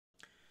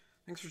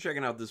Thanks for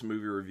checking out this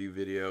movie review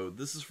video.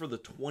 This is for the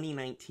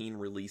 2019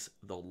 release,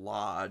 The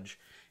Lodge.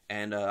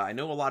 And I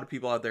know a lot of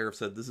people out there have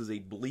said this is a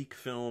bleak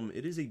film.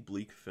 It is a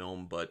bleak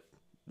film, but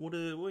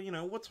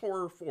what's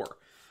horror for?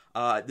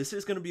 This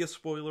is going to be a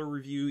spoiler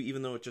review,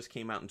 even though it just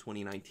came out in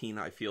 2019.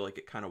 I feel like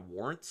it kind of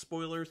warrants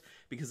spoilers,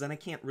 because then I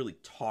can't really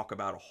talk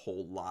about a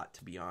whole lot,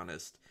 to be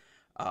honest.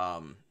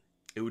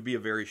 It would be a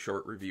very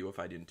short review if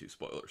I didn't do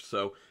spoilers.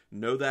 So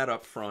know that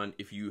up front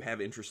if you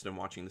have interest in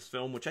watching this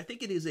film, which I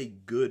think it is a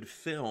good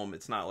film.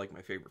 It's not like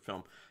my favorite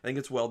film. I think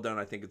it's well done.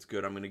 I think it's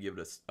good. I'm going to give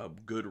it a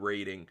good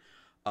rating.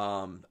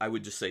 I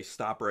would just say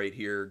stop right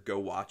here. Go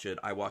watch it.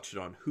 I watched it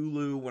on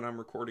Hulu when I'm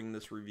recording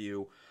this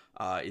review.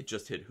 It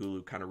just hit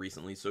Hulu kind of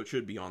recently, so it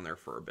should be on there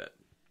for a bit.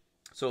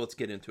 So let's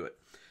get into it.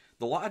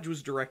 The Lodge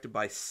was directed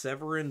by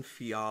Severin,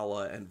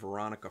 Fiala, and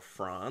Veronika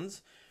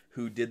Franz,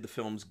 who did the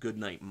films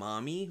Goodnight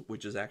Mommy,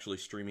 which is actually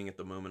streaming at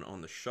the moment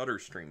on the Shudder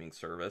streaming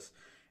service.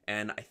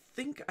 And I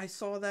think I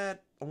saw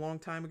that a long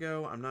time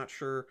ago. I'm not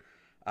sure.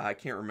 I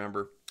can't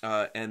remember.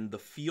 And The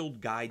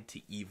Field Guide to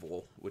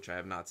Evil, which I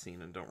have not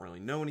seen and don't really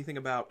know anything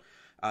about.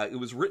 It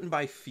was written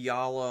by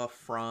Fiala,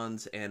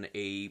 Franz, and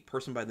a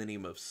person by the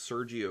name of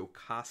Sergio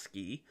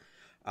Casci,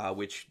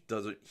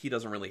 he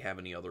doesn't really have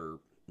any other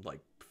like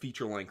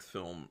feature-length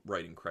film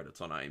writing credits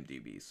on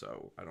IMDb,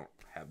 so I don't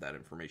have that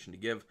information to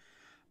give.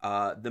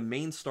 The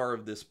main star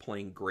of this,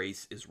 playing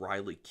Grace, is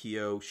Riley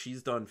Keough.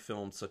 She's done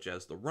films such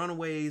as The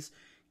Runaways,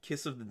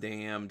 Kiss of the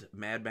Damned,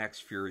 Mad Max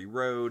Fury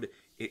Road,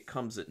 It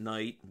Comes at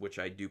Night, which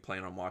I do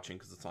plan on watching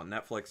because it's on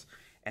Netflix,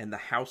 and The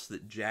House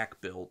That Jack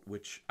Built,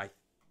 which I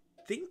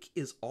think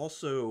is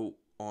also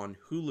on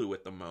Hulu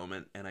at the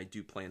moment, and I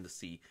do plan to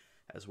see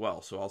as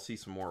well, so I'll see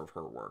some more of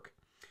her work.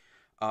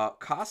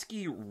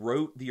 Casci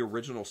wrote the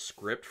original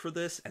script for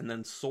this and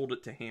then sold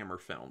it to Hammer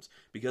Films,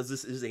 because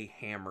this is a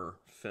Hammer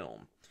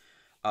film.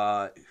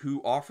 Hammer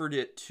then offered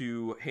it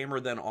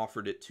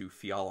to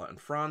Fiala and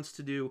Franz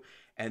to do,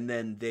 and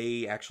then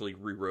they actually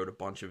rewrote a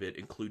bunch of it,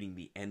 including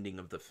the ending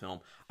of the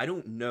film. I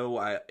don't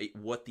know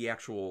what the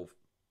actual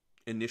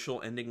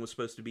initial ending was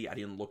supposed to be. I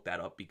didn't look that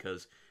up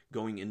because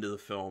going into the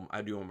film,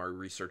 I do my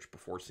research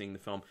before seeing the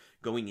film.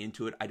 Going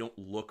into it, I don't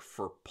look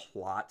for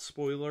plot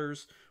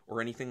spoilers or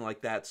anything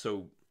like that,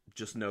 so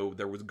just know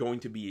there was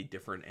going to be a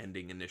different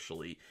ending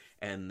initially,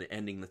 and the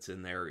ending that's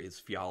in there is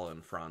Fiala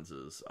and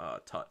Franz's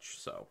touch,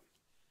 so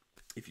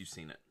if you've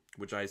seen it,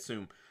 which I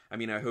assume, I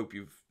hope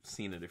you've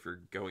seen it if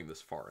you're going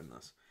this far in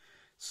this.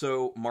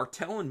 So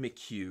Martell and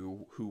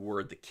McHugh, who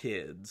were the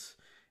kids,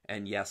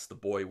 and yes, the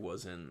boy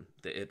was in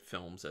the It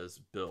films as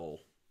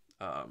Bill,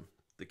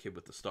 the kid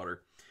with the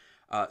stutter.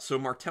 So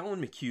Martell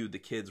and McHugh, the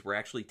kids, were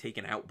actually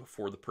taken out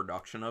before the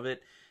production of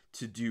it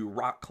to do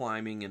rock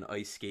climbing and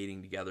ice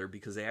skating together,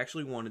 because they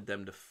actually wanted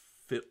them to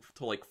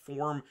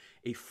form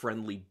a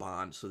friendly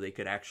bond, so they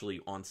could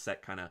actually on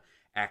set kind of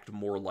act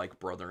more like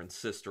brother and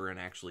sister and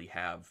actually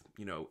have,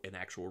 an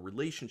actual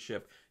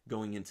relationship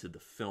going into the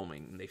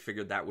filming. And they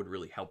figured that would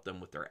really help them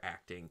with their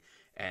acting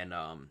and,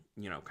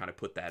 kind of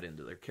put that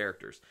into their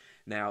characters.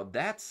 Now,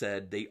 that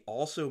said, they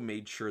also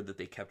made sure that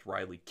they kept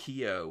Riley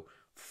Keough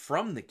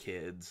from the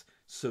kids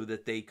so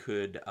that they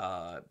could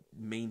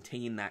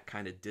maintain that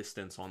kind of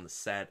distance on the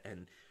set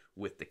and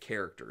with the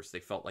characters. They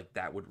felt like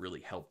that would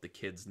really help the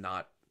kids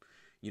not,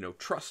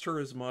 trust her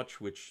as much,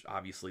 which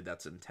obviously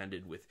that's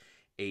intended with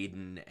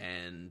Aiden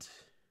and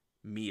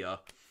Mia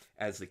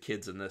as the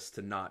kids in this,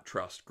 to not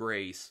trust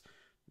Grace.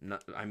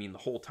 The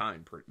whole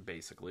time,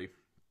 basically.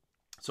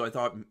 So I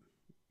thought,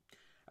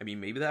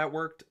 maybe that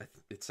worked.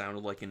 It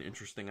sounded like an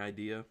interesting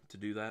idea to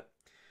do that.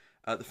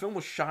 The film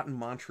was shot in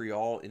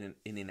Montreal in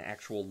an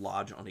actual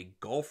lodge on a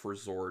golf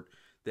resort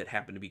that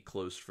happened to be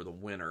closed for the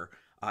winter.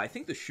 I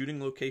think the shooting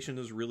location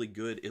is really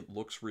good. It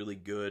looks really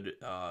good.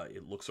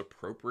 It looks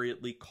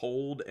appropriately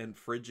cold and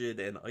frigid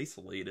and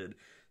isolated,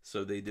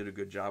 so they did a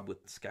good job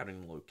with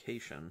scouting the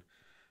location.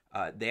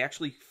 They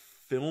actually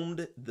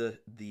filmed the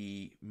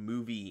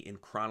movie in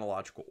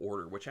chronological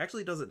order, which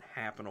actually doesn't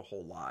happen a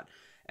whole lot.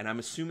 And I'm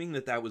assuming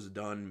that was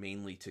done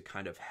mainly to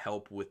kind of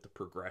help with the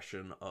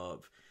progression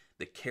of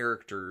the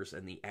characters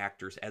and the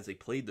actors as they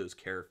played those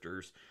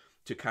characters,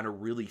 to kind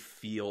of really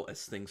feel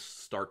as things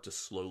start to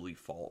slowly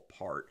fall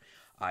apart.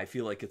 I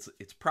feel like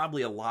it's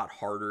probably a lot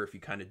harder if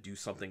you kind of do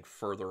something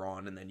further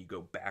on and then you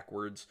go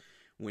backwards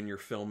when you're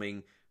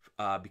filming,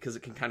 because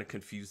it can kind of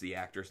confuse the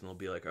actors, and they'll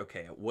be like,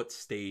 okay, at what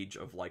stage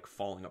of like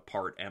falling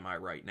apart am I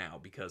right now?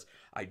 Because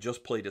I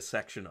just played a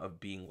section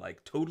of being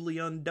like totally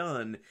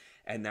undone,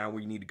 and now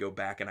we need to go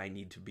back and I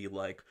need to be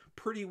like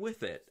pretty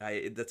with it.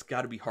 That's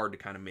got to be hard to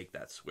kind of make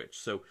that switch.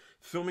 So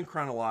filming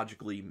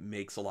chronologically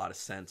makes a lot of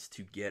sense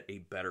to get a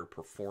better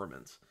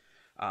performance.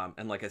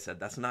 And like I said,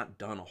 that's not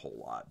done a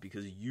whole lot,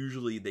 because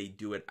usually they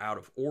do it out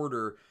of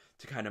order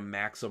to kind of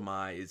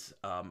maximize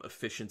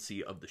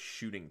efficiency of the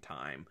shooting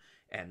time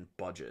and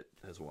budget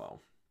as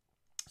well.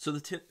 So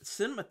the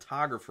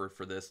cinematographer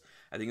for this,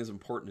 I think, is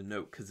important to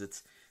note, because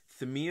it's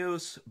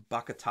Themios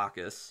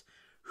Bakatakis,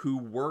 who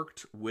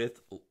worked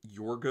with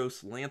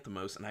Yorgos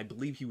Lanthimos, and I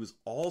believe he was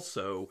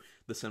also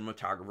the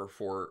cinematographer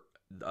for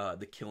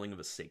The Killing of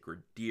a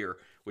Sacred Deer,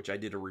 which I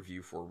did a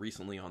review for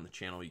recently on the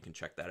channel. You can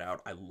check that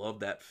out. I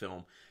love that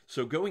film.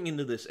 So going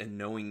into this and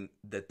knowing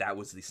that that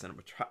was the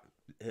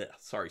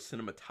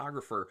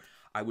cinematographer,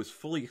 I was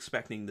fully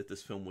expecting that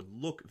this film would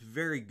look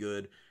very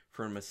good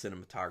from a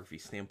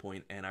cinematography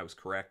standpoint, and I was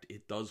correct.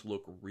 It does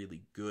look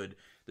really good.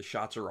 The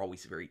shots are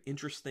always very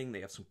interesting. They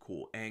have some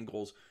cool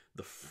angles.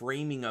 The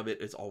framing of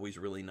it is always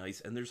really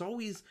nice, and there's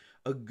always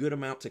a good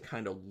amount to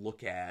kind of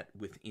look at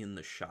within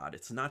the shot.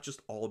 It's not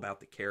just all about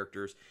the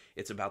characters.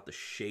 It's about the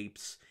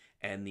shapes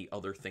and the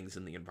other things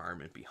in the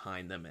environment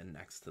behind them and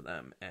next to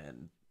them,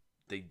 and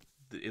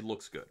it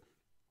looks good.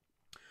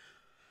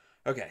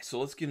 Okay, so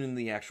let's get into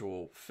the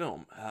actual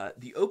film.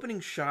 The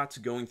opening shots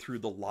going through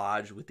the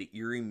lodge with the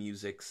eerie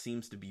music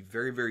seems to be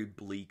very, very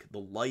bleak. The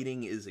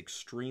lighting is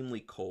extremely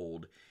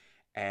cold,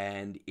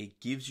 and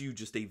it gives you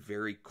just a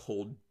very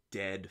cold,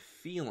 dead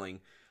feeling.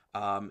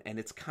 And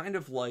it's kind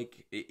of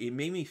like, it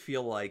made me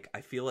feel like,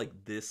 I feel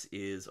like this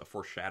is a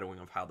foreshadowing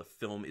of how the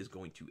film is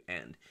going to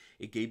end.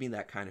 It gave me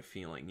that kind of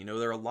feeling. You know,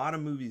 there are a lot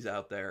of movies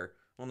out there,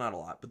 well, not a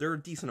lot, but there are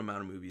a decent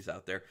amount of movies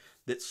out there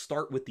that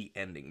start with the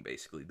ending,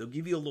 basically. They'll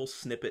give you a little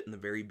snippet in the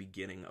very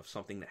beginning of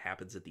something that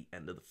happens at the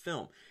end of the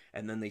film,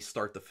 and then they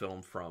start the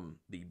film from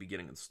the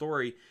beginning of the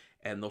story,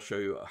 and they'll show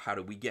you how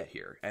do we get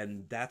here.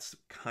 And that's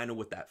kind of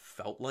what that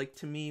felt like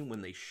to me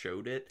when they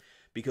showed it,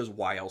 because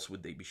why else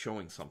would they be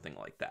showing something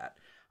like that?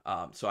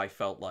 So I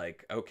felt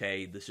like,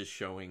 okay, this is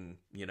showing,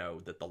 you know,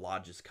 that the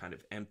lodge is kind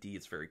of empty.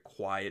 It's very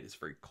quiet. It's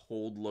very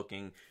cold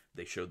looking.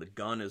 They show the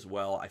gun as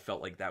well. I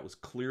felt like that was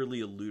clearly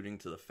alluding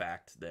to the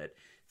fact that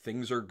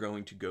things are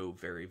going to go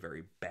very,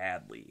 very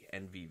badly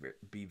and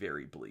be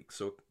very bleak.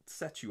 So it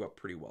sets you up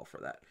pretty well for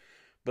that.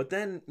 But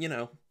then, you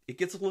know, it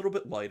gets a little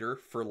bit lighter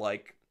for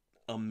like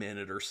a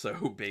minute or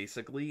so,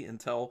 basically,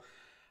 until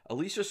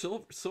Alicia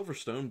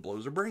Silverstone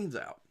blows her brains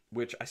out,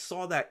 which I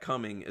saw that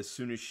coming as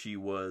soon as she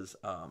was...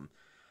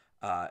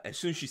 as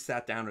soon as she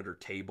sat down at her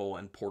table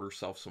and poured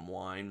herself some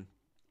wine,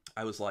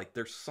 I was like,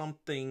 there's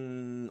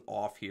something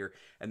off here.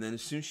 And then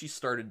as soon as she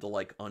started to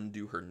like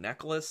undo her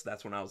necklace,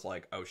 that's when I was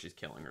like, oh, she's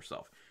killing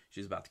herself.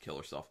 She's about to kill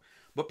herself.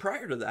 But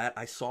prior to that,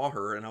 I saw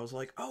her and I was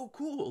like, oh,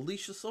 cool,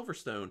 Alicia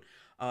Silverstone.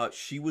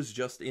 She was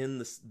just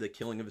in the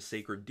Killing of a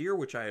Sacred Deer,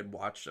 which I had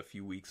watched a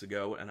few weeks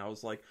ago. And I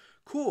was like,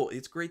 cool,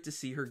 it's great to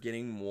see her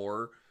getting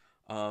more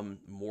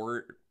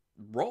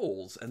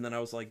roles. And then I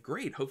was like,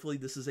 great, hopefully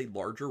this is a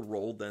larger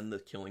role than the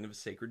Killing of a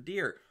Sacred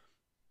Deer.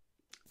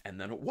 And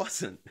then it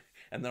wasn't.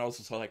 And then I was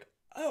just like,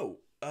 oh,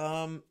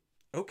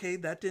 okay,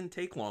 that didn't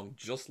take long.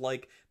 Just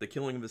like the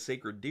Killing of a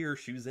Sacred Deer,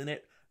 she was in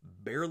it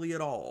barely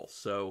at all.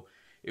 So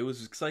it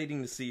was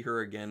exciting to see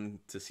her again,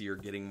 to see her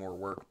getting more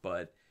work.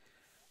 But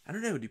I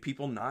don't know, do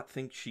people not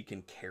think she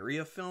can carry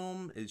a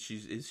film? Is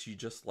she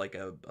just like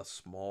a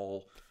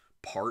small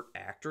part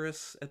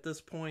actress at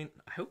this point?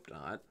 I hope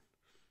not.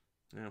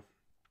 Yeah.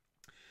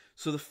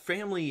 So the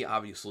family,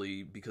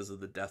 obviously, because of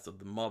the death of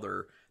the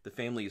mother, the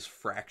family is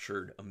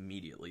fractured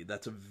immediately.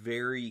 That's a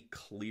very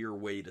clear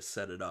way to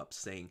set it up,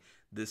 saying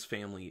this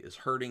family is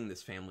hurting,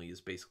 this family is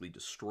basically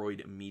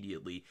destroyed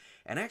immediately.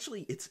 And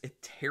actually, it's a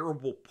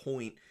terrible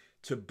point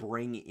to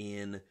bring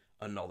in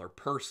another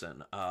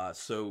person.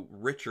 So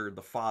Richard,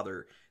 the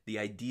father, the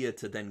idea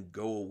to then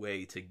go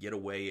away, to get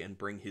away and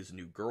bring his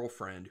new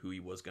girlfriend, who he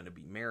was going to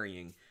be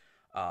marrying,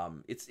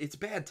 it's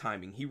bad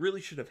timing. He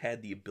really should have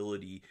had the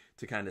ability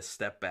to kind of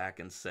step back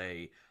and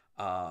say,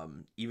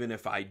 even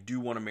if I do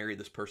want to marry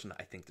this person,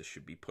 I think this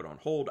should be put on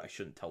hold. I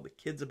shouldn't tell the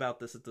kids about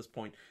this at this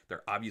point.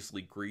 They're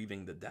obviously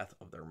grieving the death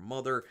of their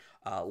mother,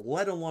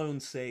 let alone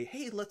say,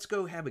 hey, let's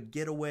go have a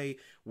getaway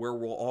where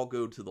we'll all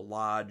go to the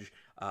lodge.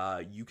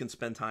 You can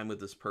spend time with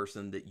this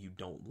person that you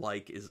don't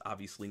like, is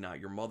obviously not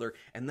your mother.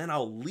 And then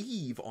I'll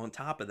leave on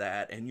top of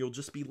that, and you'll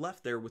just be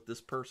left there with this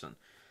person.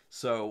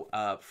 So,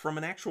 from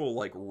an actual,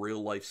 like,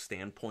 real-life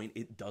standpoint,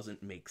 it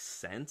doesn't make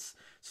sense.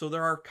 So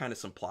there are kind of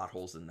some plot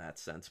holes in that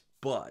sense.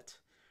 But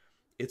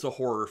it's a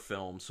horror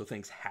film, so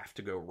things have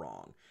to go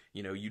wrong.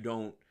 You know, you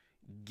don't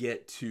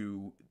get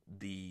to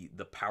the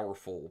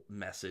powerful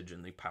message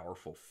and the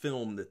powerful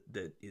film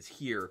that is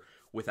here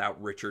without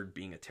Richard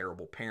being a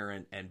terrible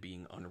parent and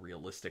being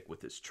unrealistic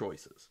with his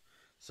choices.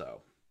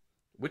 So,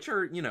 which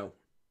are, you know,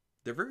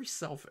 they're very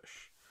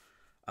selfish.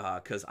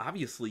 Because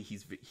obviously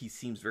he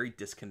seems very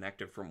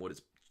disconnected from what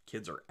his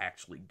kids are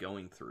actually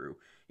going through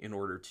in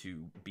order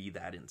to be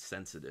that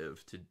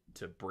insensitive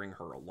to bring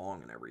her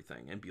along and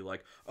everything and be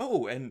like,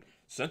 oh, and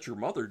since your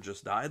mother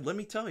just died, let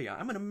me tell you,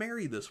 I'm going to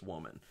marry this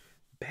woman.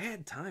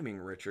 Bad timing,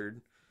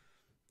 Richard.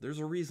 There's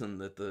a reason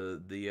that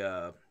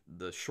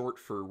the short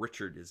for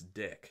Richard is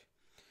Dick.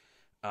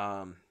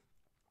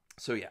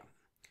 So yeah.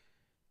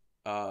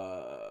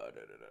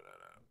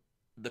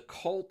 The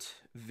cult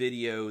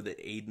video that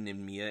Aiden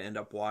and Mia end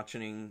up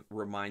watching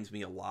reminds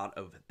me a lot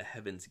of the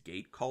Heaven's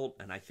Gate cult,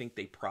 and I think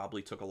they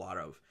probably took a lot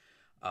of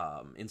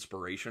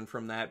inspiration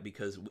from that,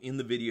 because in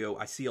the video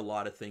I see a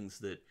lot of things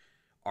that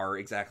are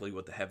exactly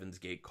what the Heaven's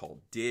Gate cult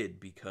did,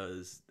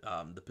 because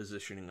the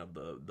positioning of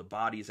the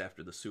bodies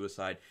after the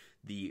suicide,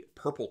 the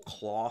purple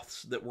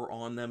cloths that were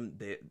on them,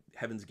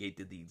 Heaven's Gate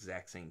did the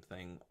exact same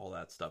thing, all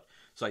that stuff.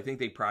 So I think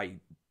they probably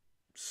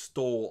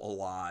stole a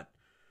lot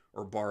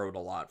or borrowed a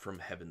lot from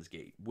Heaven's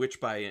Gate, which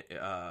by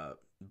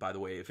the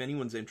way, if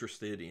anyone's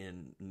interested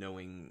in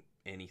knowing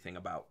anything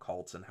about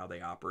cults and how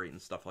they operate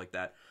and stuff like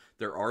that,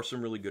 there are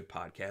some really good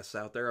podcasts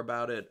out there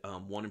about it.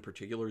 One in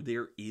particular,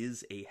 there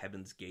is a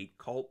Heaven's Gate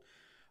cult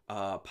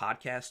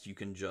podcast. You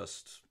can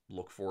just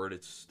look for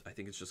it. I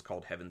think it's just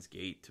called Heaven's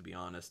Gate, to be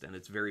honest, and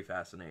it's very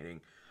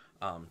fascinating.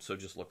 So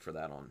just look for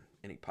that on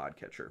any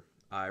podcatcher.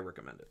 I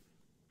recommend it.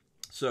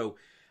 So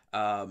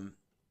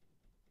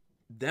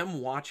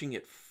them watching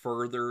it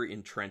further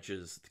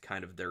entrenches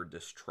kind of their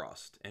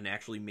distrust and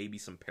actually maybe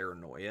some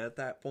paranoia at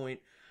that point.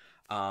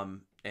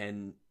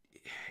 And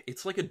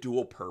it's like a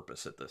dual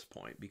purpose at this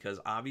point, because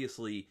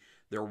obviously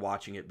they're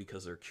watching it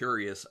because they're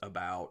curious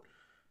about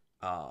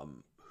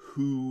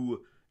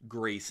who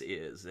Grace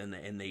is, and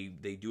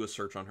they do a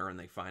search on her, and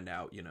they find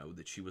out, you know,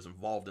 that she was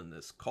involved in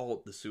this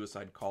cult, the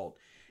suicide cult,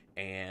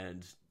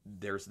 and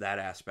there's that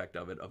aspect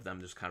of it, of them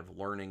just kind of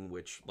learning,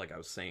 which, like I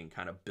was saying,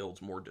 kind of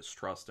builds more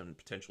distrust and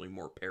potentially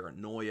more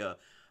paranoia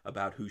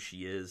about who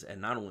she is. And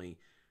not only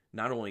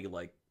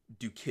like,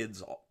 do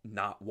kids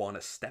not want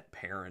a step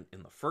parent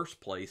in the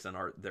first place, and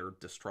they're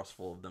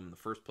distrustful of them in the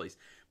first place,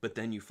 but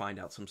then you find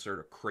out some sort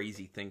of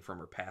crazy thing from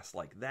her past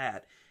like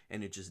that,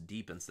 and it just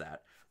deepens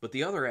that. But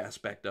the other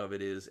aspect of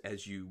it is,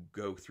 as you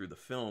go through the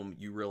film,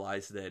 you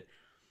realize that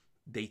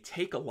they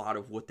take a lot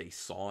of what they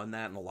saw in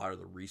that and a lot of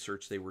the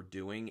research they were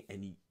doing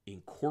and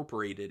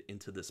incorporate it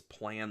into this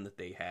plan that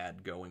they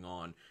had going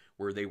on,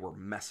 where they were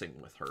messing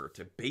with her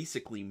to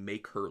basically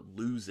make her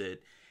lose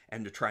it,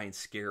 and to try and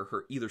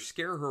either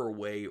scare her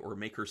away or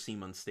make her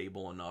seem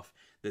unstable enough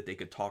that they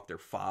could talk their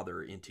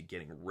father into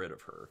getting rid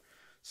of her.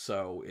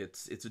 So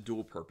it's a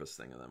dual purpose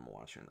thing of them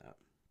watching that.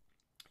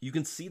 You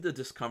can see the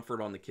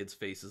discomfort on the kids'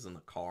 faces in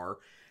the car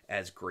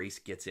as Grace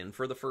gets in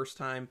for the first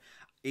time.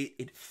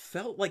 It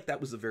felt like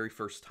that was the very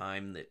first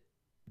time that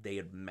they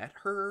had met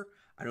her.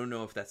 I don't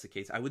know if that's the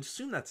case. I would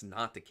assume that's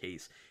not the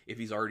case if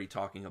he's already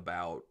talking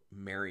about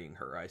marrying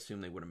her. I assume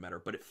they would have met her,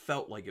 but it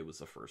felt like it was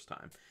the first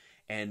time.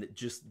 And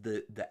just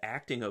the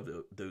acting of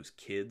those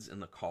kids in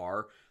the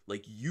car,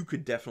 like, you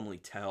could definitely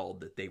tell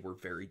that they were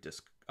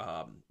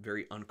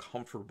very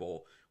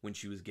uncomfortable when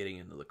she was getting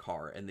into the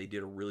car, and they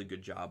did a really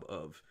good job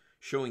of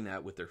showing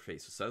that with their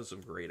faces. So that was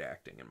some great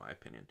acting, in my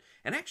opinion.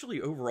 And actually,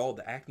 overall,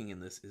 the acting in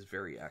this is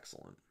very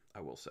excellent,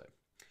 I will say.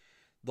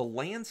 The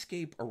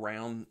landscape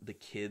around the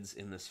kids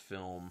in this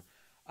film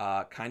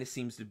kind of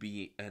seems to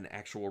be an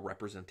actual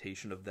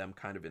representation of them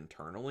kind of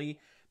internally.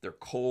 They're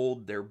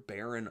cold, they're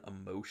barren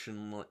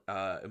emotionally,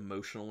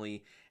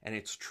 and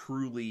it's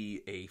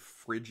truly a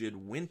frigid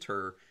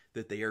winter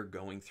that they are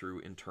going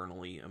through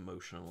internally,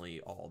 emotionally,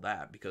 all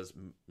that. Because,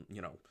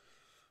 you know,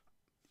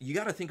 you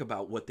got to think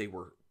about what they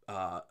were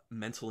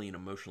mentally and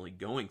emotionally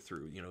going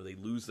through. You know, they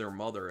lose their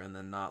mother, and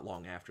then not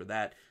long after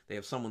that, they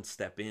have someone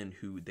step in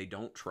who they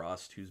don't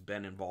trust, who's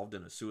been involved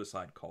in a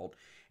suicide cult,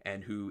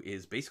 and who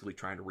is basically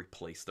trying to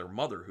replace their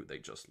mother, who they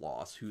just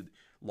lost,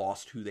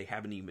 who they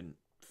haven't even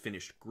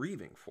finished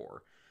grieving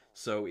for.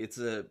 So it's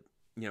a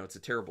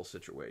terrible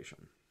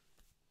situation.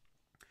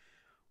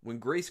 When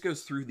Grace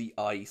goes through the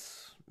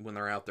ice, when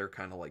they're out there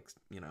kind of like,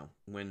 you know,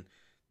 when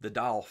the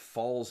doll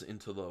falls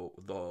into the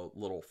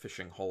little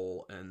fishing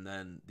hole, and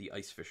then the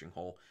ice fishing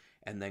hole,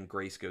 and then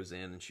Grace goes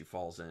in and she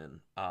falls in.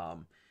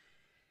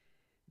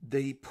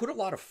 They put a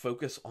lot of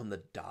focus on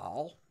the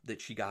doll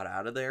that she got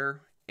out of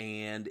there,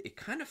 and it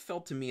kind of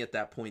felt to me at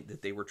that point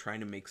that they were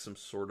trying to make some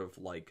sort of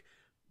like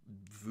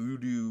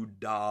voodoo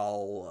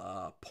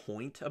doll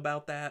point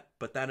about that,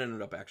 but that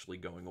ended up actually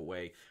going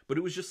away. But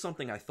it was just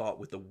something I thought,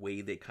 with the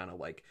way they kind of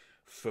like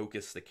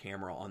focused the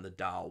camera on the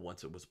doll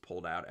once it was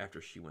pulled out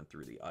after she went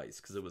through the ice,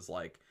 because it was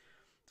like,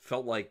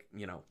 felt like,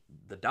 you know,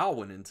 the doll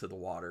went into the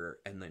water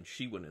and then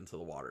she went into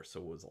the water, so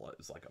it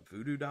was like a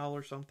voodoo doll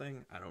or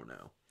something. I don't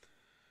know.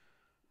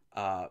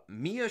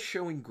 Mia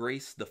showing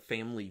Grace the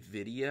family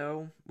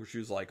video, where she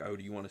was like, "Oh,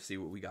 do you want to see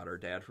what we got our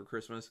dad for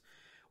Christmas?"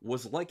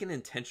 was like an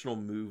intentional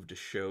move to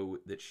show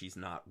that she's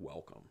not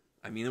welcome.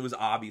 I mean, it was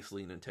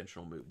obviously an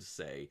intentional move to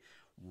say,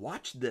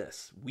 watch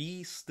this.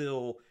 We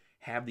still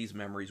have these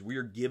memories. We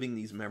are giving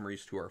these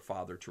memories to our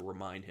father to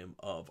remind him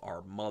of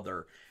our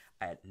mother,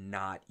 at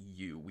not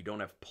you. We don't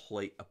have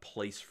a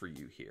place for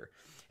you here.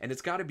 And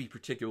it's got to be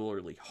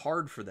particularly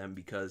hard for them,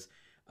 because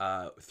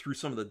through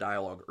some of the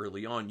dialogue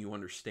early on, you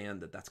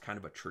understand that that's kind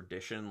of a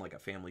tradition, like a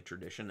family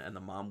tradition, and the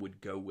mom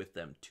would go with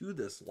them to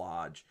this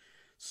lodge.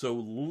 So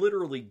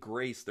literally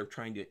Grace, they're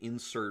trying to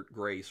insert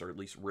Grace, or at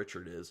least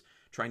Richard is,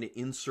 trying to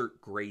insert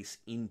Grace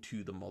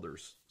into the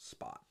mother's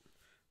spot,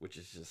 which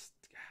is just,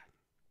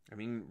 I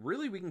mean,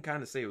 really we can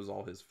kind of say it was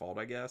all his fault,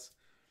 I guess.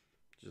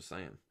 Just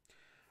saying.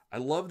 I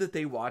love that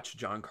they watched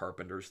John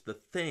Carpenter's The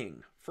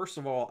Thing. First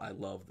of all, I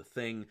love The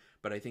Thing,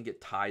 but I think it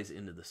ties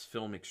into this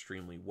film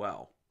extremely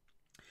well.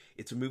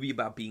 It's a movie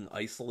about being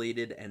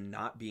isolated and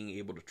not being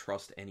able to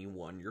trust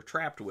anyone you're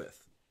trapped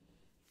with.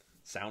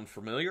 Sound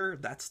familiar?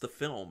 That's the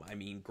film. I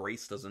mean,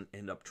 Grace doesn't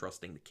end up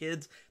trusting the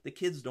kids. The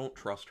kids don't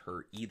trust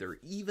her either.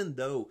 Even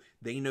though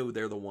they know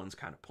they're the ones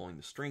kind of pulling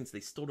the strings, they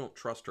still don't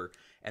trust her.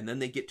 And then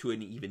they get to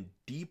an even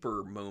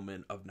deeper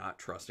moment of not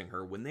trusting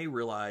her when they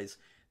realize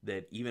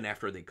that even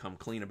after they come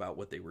clean about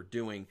what they were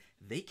doing,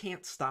 they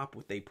can't stop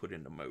what they put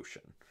into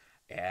motion.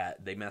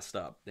 They messed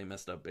up. They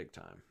messed up big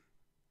time.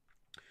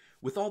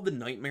 With all the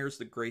nightmares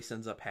that Grace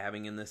ends up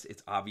having in this,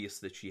 it's obvious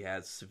that she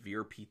has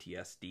severe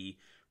PTSD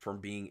from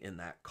being in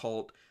that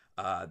cult.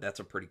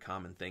 That's a pretty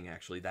common thing,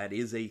 actually. That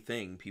is a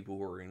thing. People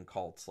who are in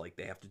cults, like,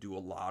 they have to do a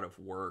lot of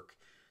work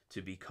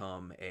to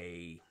become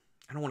I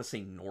don't want to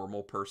say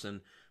normal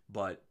person,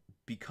 but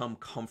become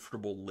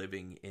comfortable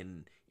living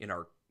in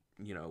our,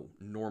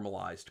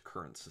 normalized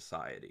current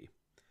society.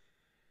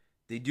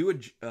 They do a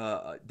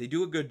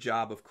good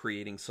job of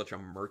creating such a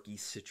murky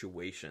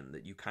situation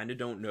that you kind of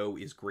don't know,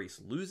 is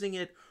Grace losing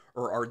it,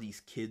 or are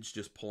these kids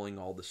just pulling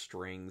all the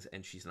strings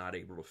and she's not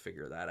able to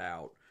figure that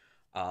out?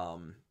 I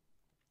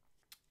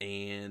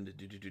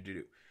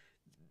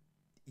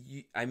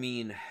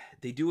mean,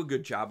 they do a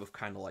good job of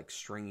kind of like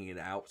stringing it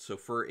out. So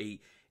for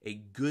a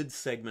good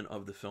segment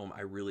of the film,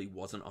 I really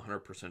wasn't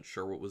 100%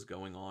 sure what was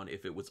going on.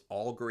 If it was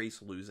all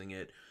Grace losing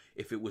it,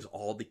 if it was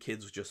all the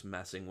kids just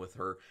messing with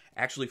her.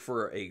 Actually,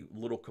 for a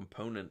little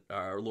component,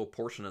 or a little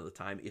portion of the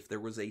time, if there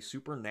was a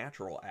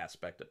supernatural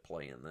aspect at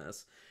play in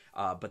this.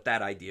 But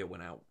that idea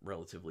went out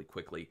relatively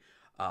quickly.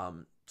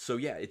 So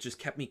yeah, it just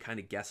kept me kind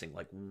of guessing,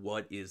 like,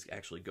 what is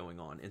actually going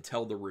on,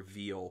 until the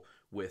reveal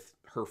with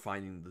her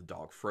finding the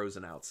dog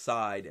frozen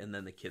outside, and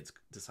then the kids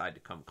decide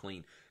to come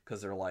clean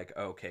because they're like,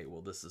 okay,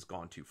 well, this has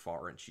gone too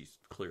far and she's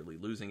clearly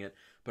losing it.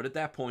 But at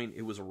that point,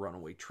 it was a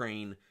runaway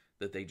train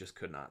that they just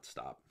could not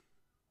stop.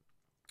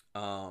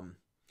 And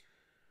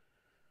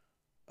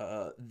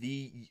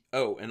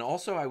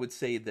also I would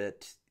say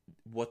that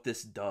what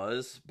this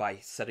does by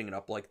setting it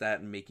up like that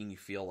and making you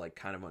feel like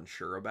kind of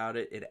unsure about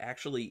it,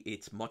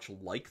 it's much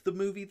like the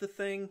movie The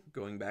Thing,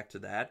 going back to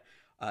that.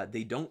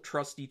 They don't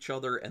trust each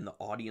other, and the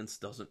audience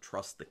doesn't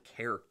trust the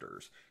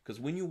characters. Because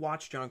when you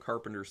watch John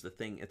Carpenter's The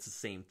Thing, it's the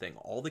same thing.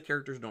 All the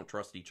characters don't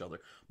trust each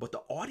other, but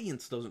the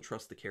audience doesn't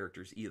trust the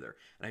characters either.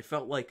 And I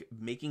felt like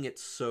making it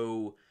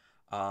so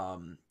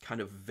kind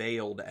of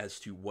veiled as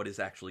to what is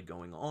actually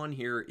going on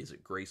here. Is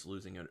it Grace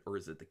losing it, or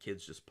is it the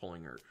kids just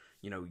pulling her,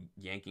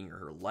 yanking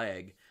her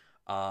leg?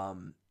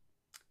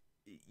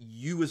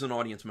 You as an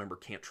audience member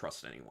can't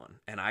trust anyone,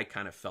 and I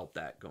kind of felt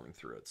that going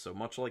through it. So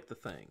much like The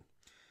Thing.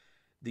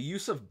 The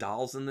use of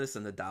dolls in this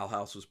and the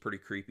dollhouse was pretty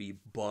creepy,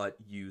 but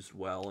used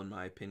well, in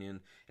my opinion.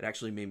 It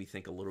actually made me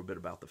think a little bit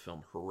about the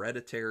film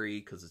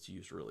Hereditary, because it's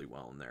used really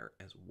well in there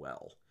as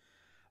well.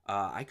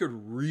 I could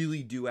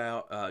really do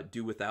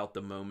without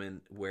the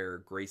moment where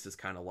Grace is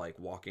kind of like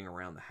walking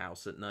around the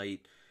house at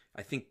night.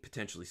 I think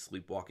potentially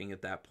sleepwalking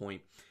at that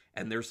point.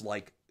 And there's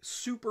like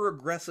super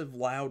aggressive,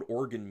 loud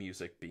organ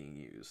music being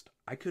used.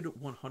 I could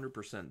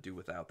 100% do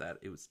without that.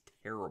 It was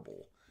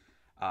terrible.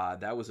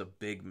 That was a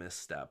big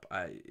misstep.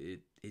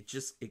 It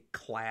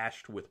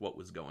clashed with what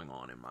was going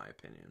on, in my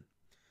opinion.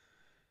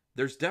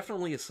 There's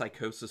definitely a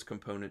psychosis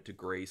component to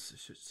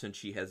Grace since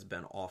she has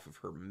been off of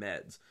her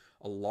meds.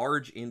 A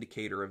large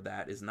indicator of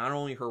that is not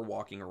only her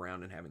walking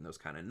around and having those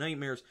kind of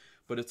nightmares,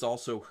 but it's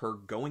also her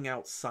going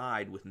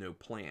outside with no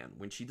plan.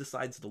 When she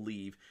decides to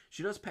leave,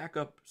 she does pack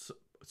up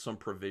some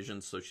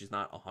provisions, so she's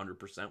not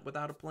 100%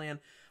 without a plan,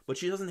 but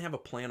she doesn't have a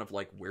plan of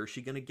like where's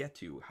she going to get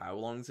to, how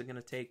long is it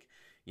going to take,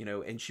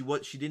 and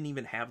she didn't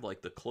even have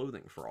like the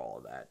clothing for all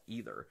of that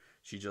either.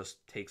 She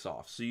just takes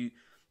off. So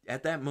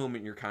at that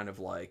moment, you're kind of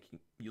like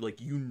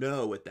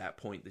at that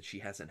point that she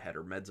hasn't had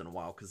her meds in a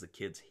while because the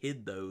kids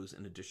hid those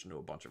in addition to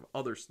a bunch of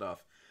other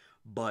stuff.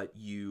 But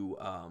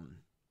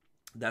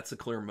that's a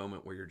clear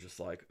moment where you're just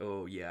like,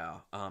 oh yeah,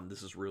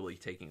 this is really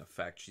taking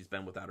effect. She's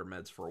been without her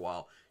meds for a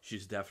while.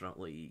 She's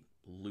definitely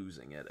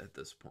losing it at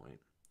this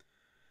point.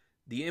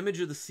 The image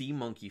of the sea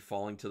monkey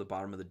falling to the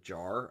bottom of the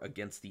jar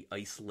against the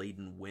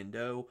ice-laden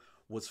window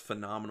was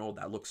phenomenal.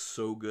 That looks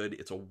so good.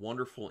 It's a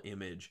wonderful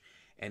image.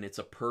 And it's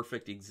a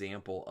perfect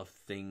example of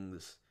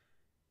things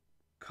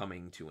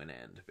coming to an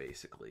end,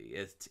 basically.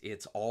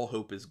 It's all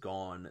hope is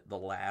gone. The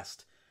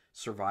last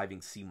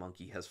surviving sea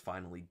monkey has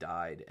finally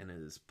died and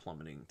is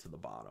plummeting to the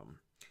bottom.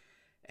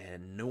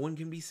 And no one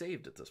can be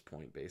saved at this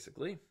point,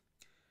 basically.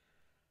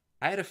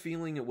 I had a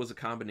feeling it was a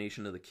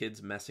combination of the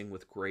kids messing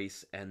with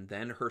Grace and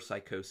then her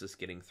psychosis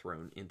getting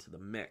thrown into the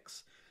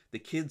mix. The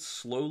kids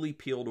slowly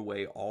peeled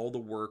away all the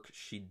work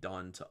she'd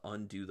done to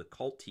undo the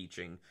cult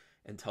teaching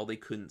until they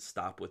couldn't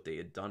stop what they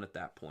had done at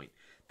that point.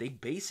 They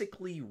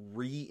basically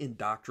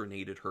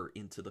re-indoctrinated her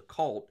into the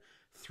cult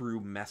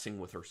through messing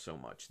with her so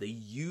much. They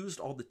used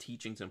all the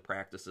teachings and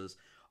practices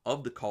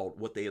of the cult,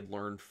 what they had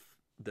learned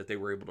that they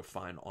were able to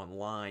find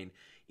online,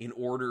 in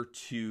order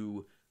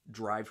to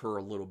drive her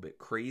a little bit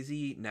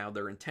crazy. Now,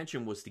 their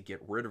intention was to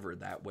get rid of her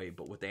that way,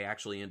 but what they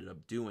actually ended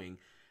up doing,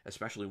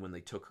 especially when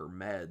they took her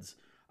meds,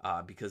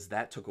 because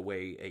that took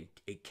away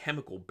a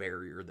chemical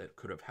barrier that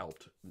could have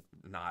helped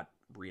not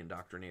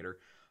re-indoctrinate her.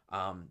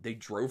 They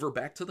drove her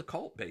back to the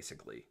cult,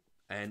 basically.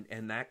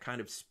 And that kind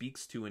of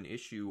speaks to an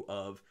issue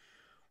of,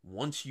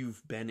 once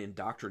you've been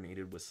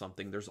indoctrinated with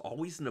something, there's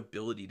always an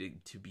ability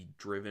to be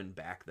driven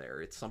back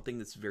there. It's something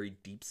that's very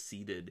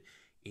deep-seated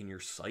in your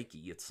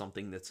psyche. It's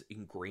something that's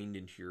ingrained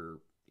into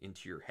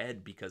your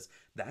head, because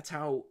that's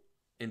how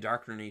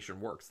indoctrination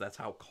works. That's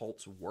how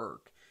cults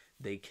work.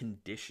 They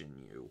condition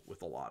you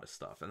with a lot of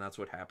stuff, and that's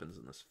what happens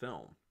in this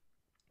film.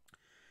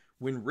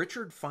 When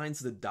Richard finds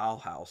the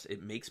dollhouse,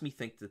 it makes me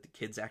think that the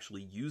kids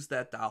actually used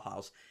that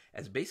dollhouse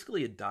as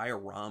basically a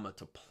diorama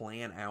to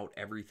plan out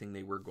everything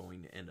they were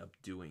going to end up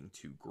doing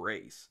to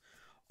Grace.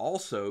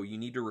 Also, you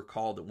need to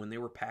recall that when they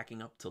were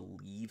packing up to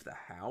leave the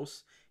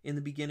house in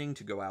the beginning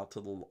to go out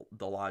to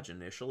the lodge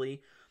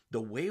initially,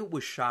 the way it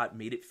was shot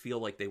made it feel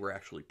like they were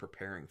actually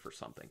preparing for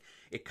something.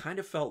 It kind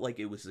of felt like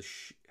it was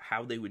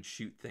how they would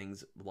shoot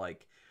things,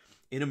 like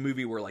in a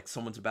movie where like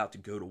someone's about to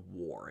go to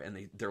war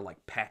and they're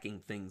like packing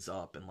things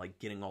up and like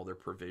getting all their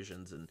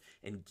provisions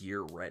and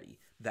gear ready.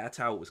 That's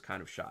how it was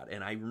kind of shot.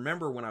 And I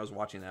remember when I was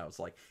watching that, I was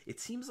like, it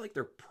seems like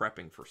they're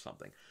prepping for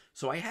something.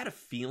 So I had a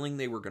feeling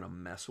they were going to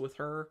mess with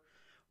her,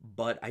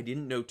 but I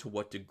didn't know to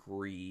what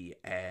degree.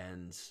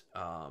 And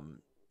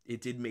it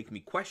did make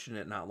me question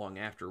it not long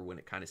after, when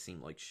it kind of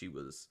seemed like she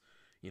was,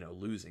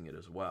 losing it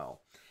as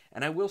well.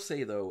 And I will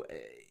say, though,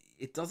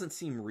 it doesn't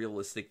seem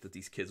realistic that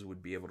these kids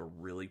would be able to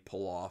really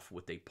pull off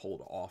what they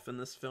pulled off in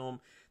this film.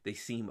 They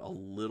seem a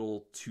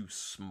little too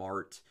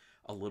smart,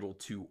 a little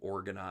too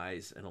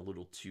organized, and a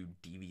little too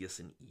devious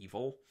and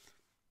evil.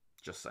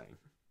 Just saying.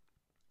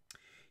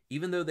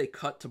 Even though they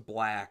cut to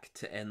black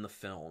to end the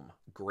film,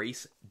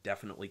 Grace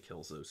definitely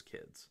kills those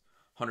kids.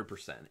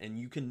 100%. And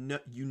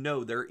you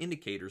know there are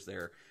indicators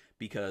there,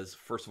 because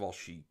first of all,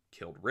 she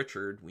killed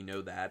Richard. We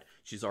know that.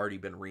 She's already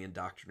been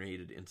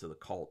re-indoctrinated into the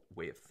cult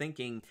way of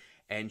thinking,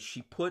 and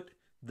she put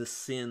the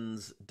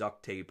sins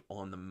duct tape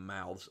on the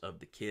mouths of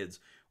the kids,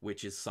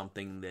 which is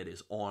something that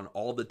is on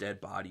all the dead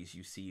bodies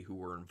you see who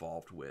were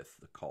involved with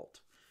the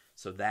cult.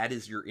 So that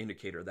is your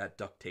indicator. That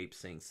duct tape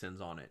saying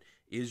sins on it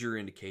is your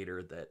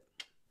indicator that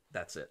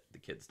that's it. The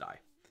kids die.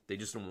 They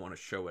just don't want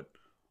to show it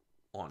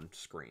on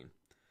screen.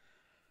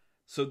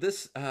 So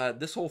this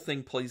whole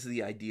thing plays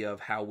the idea of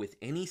how with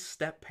any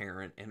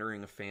step-parent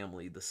entering a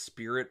family, the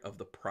spirit of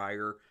the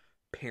prior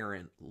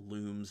parent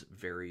looms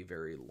very,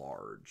 very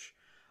large.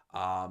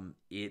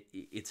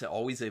 It's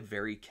always a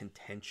very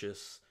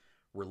contentious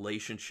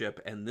relationship,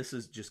 and this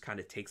is just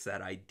kind of takes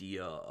that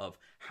idea of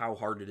how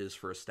hard it is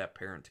for a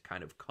step-parent to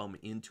kind of come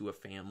into a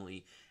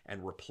family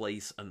and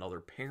replace another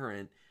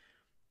parent.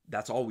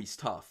 That's always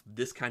tough.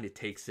 This kind of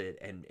takes it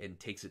and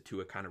takes it to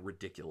a kind of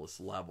ridiculous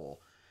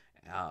level.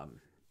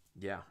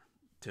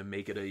 To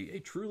make it a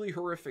truly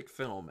horrific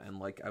film. And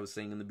like I was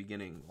saying in the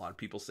beginning, a lot of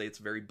people say it's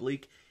very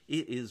bleak.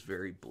 It is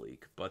very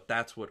bleak, but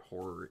that's what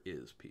horror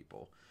is,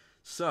 people.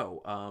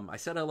 So, I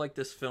said I like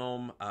this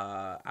film.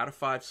 Out of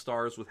 5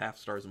 stars with half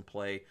stars in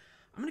play,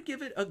 I'm going to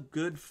give it a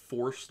good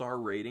 4-star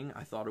rating.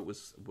 I thought it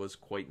was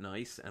quite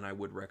nice, and I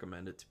would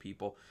recommend it to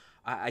people.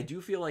 I do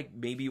feel like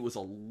maybe it was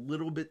a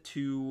little bit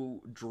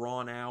too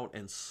drawn out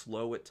and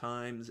slow at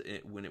times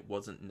when it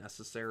wasn't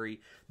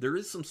necessary. There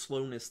is some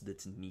slowness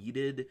that's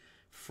needed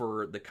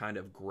for the kind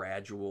of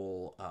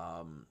gradual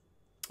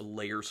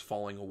layers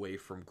falling away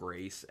from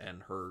Grace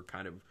and her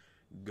kind of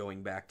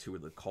going back to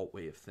the cult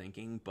way of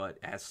thinking. But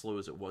as slow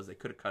as it was, they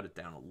could have cut it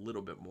down a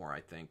little bit more,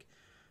 I think.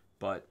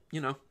 But,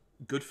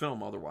 good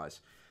film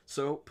otherwise.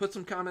 So put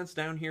some comments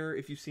down here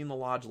if you've seen The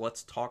Lodge.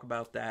 Let's talk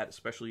about that,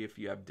 especially if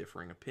you have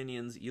differing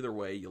opinions. Either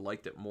way, you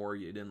liked it more,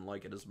 you didn't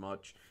like it as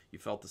much, you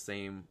felt the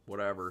same,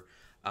 whatever.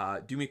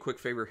 Do me a quick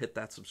favor, hit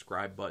that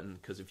subscribe button,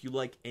 because if you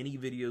like any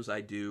videos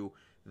I do,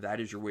 that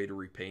is your way to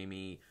repay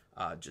me.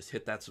 Just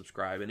hit that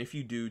subscribe, and if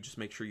you do, just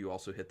make sure you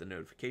also hit the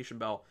notification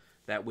bell.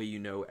 That way you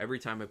know every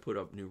time I put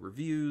up new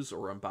reviews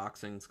or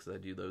unboxings, because I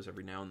do those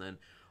every now and then,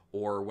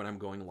 or when I'm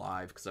going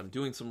live, because I'm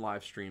doing some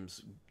live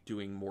streams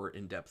doing more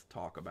in-depth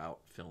talk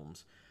about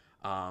films.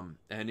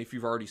 And if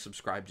you've already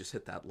subscribed, just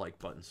hit that like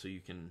button so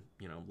you can,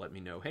 let me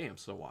know, hey, I'm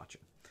still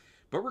watching.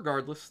 But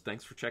regardless,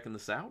 thanks for checking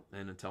this out,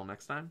 and until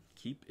next time,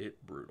 keep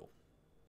it brutal.